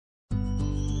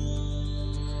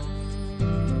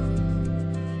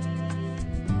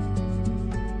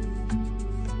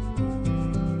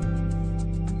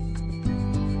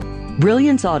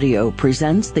Brilliance Audio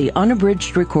presents the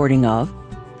unabridged recording of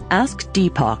Ask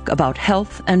Deepak About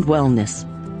Health and Wellness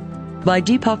by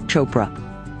Deepak Chopra,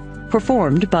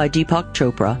 performed by Deepak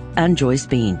Chopra and Joyce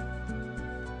Bean.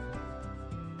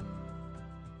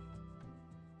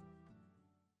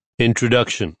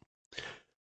 Introduction.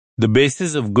 The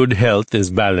basis of good health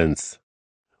is balance.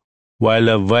 While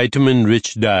a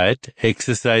vitamin-rich diet,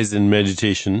 exercise and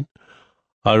meditation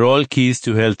are all keys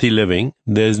to healthy living,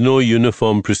 there is no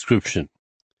uniform prescription.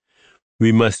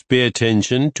 We must pay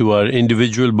attention to our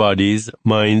individual bodies,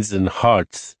 minds, and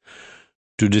hearts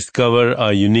to discover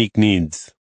our unique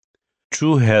needs.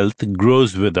 True health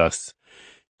grows with us,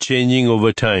 changing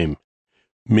over time.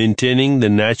 Maintaining the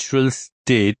natural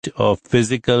state of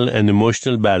physical and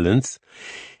emotional balance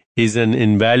is an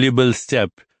invaluable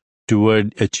step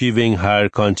toward achieving higher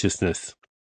consciousness.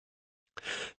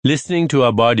 Listening to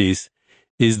our bodies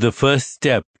is the first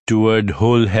step toward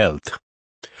whole health.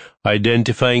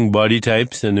 Identifying body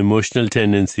types and emotional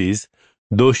tendencies,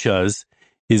 doshas,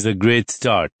 is a great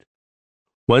start.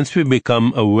 Once we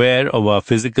become aware of our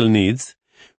physical needs,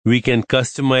 we can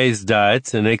customize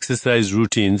diets and exercise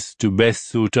routines to best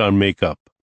suit our makeup.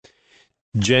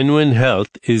 Genuine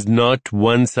health is not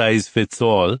one size fits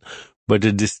all, but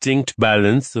a distinct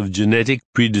balance of genetic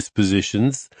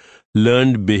predispositions,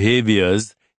 learned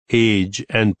behaviors, age,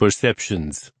 and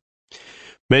perceptions.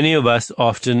 Many of us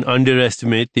often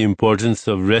underestimate the importance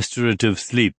of restorative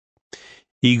sleep.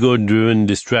 Ego-driven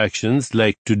distractions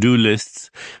like to-do lists,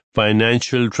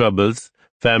 financial troubles,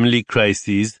 family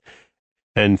crises,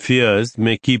 and fears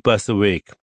may keep us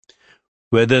awake.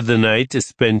 Whether the night is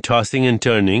spent tossing and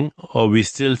turning, or we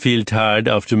still feel tired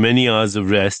after many hours of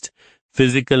rest,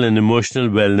 physical and emotional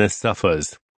wellness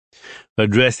suffers.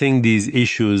 Addressing these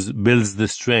issues builds the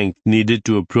strength needed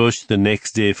to approach the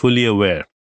next day fully aware.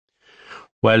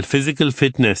 While physical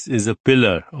fitness is a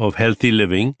pillar of healthy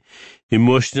living,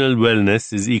 emotional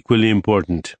wellness is equally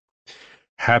important.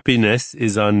 Happiness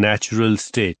is our natural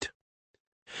state.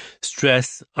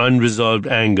 Stress, unresolved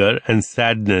anger, and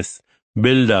sadness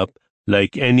build up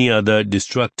like any other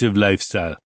destructive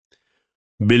lifestyle.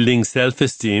 Building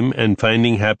self-esteem and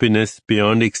finding happiness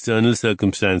beyond external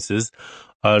circumstances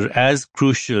are as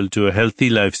crucial to a healthy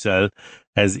lifestyle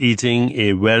as eating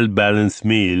a well-balanced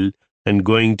meal and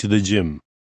going to the gym.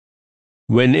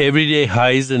 When everyday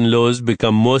highs and lows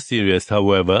become more serious,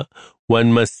 however,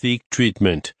 one must seek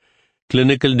treatment.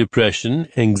 Clinical depression,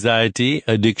 anxiety,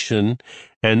 addiction,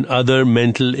 and other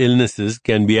mental illnesses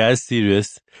can be as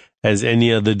serious as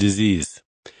any other disease.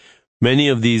 Many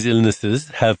of these illnesses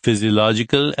have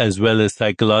physiological as well as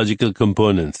psychological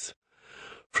components.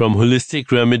 From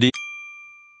holistic remedy.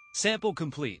 Sample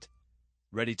complete.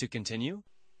 Ready to continue?